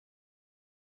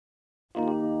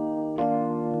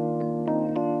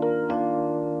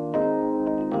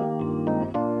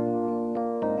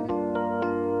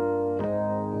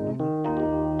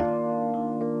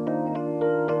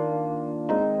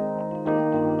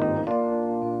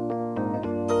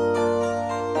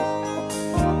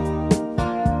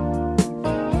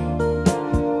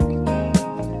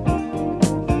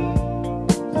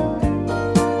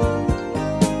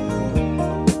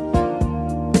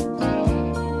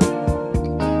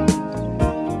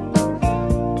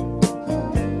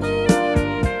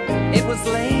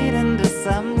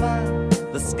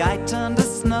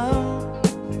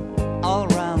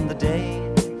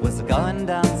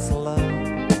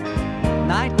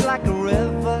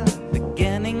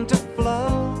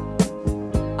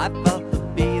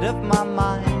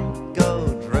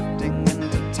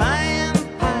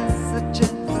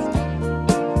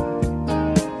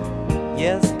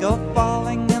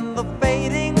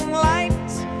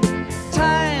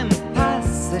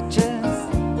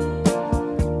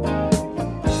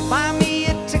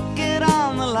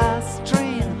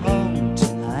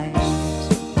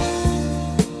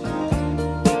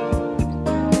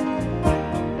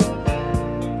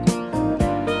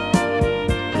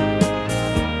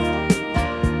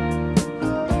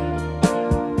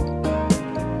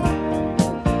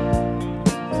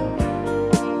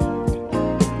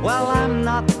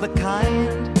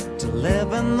kind to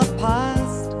live in the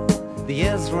past. The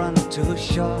years run too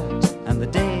short and the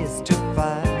days too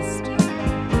fast.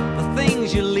 The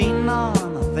things you lean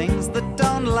on are things that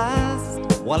don't last.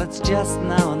 Well, it's just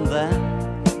now and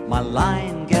then my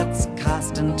line gets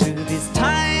cast into these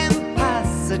time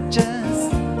passages.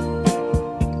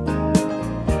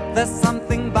 There's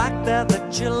something back there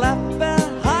that you left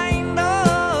behind.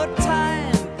 Oh,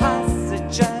 time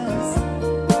passages.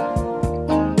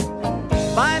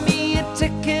 Buy me a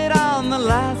ticket on the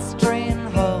last train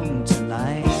home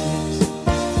tonight.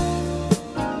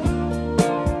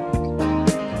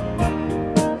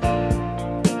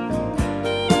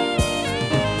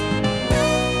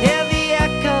 Hear the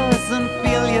echoes and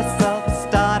feel yourself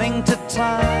starting to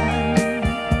turn.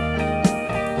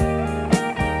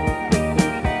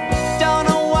 Don't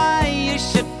know why you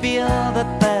should feel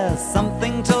that there's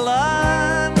something to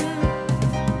learn.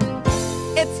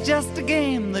 It's just a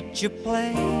game that you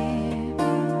play.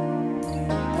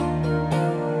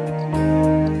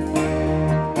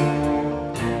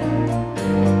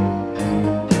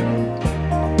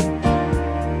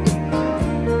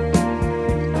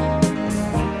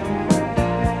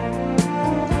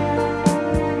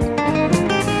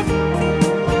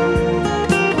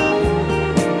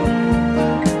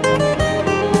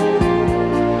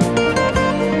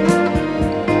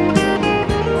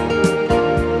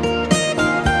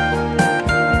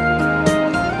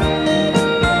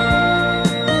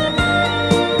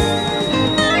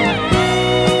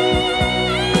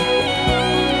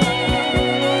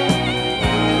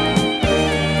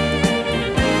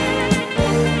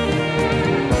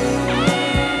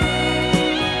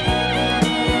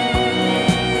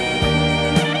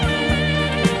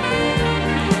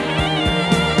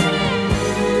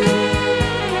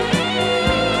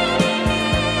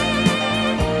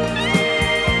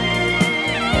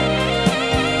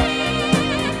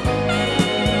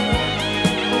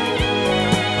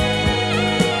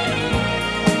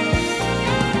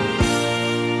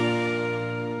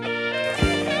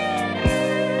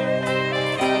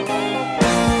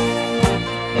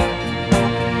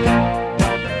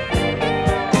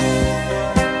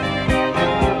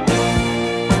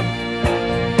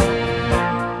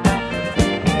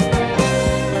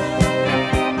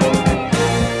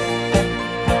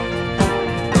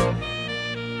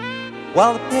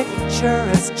 Well, the picture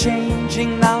is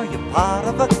changing now. You're part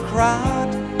of a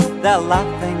crowd. They're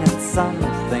laughing at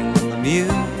something and the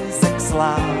music's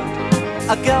loud.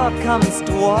 A girl comes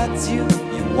towards you,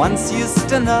 you once used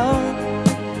to know.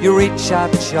 You reach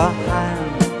out your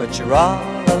hand, but you're all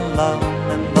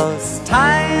alone in those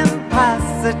time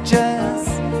passages.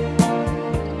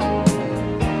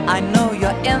 I know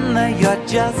you're in there, you're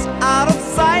just out of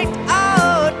sight.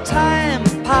 Oh, time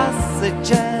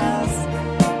passages.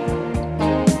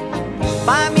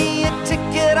 Buy me a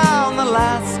ticket on the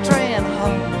last train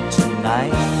home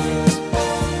tonight.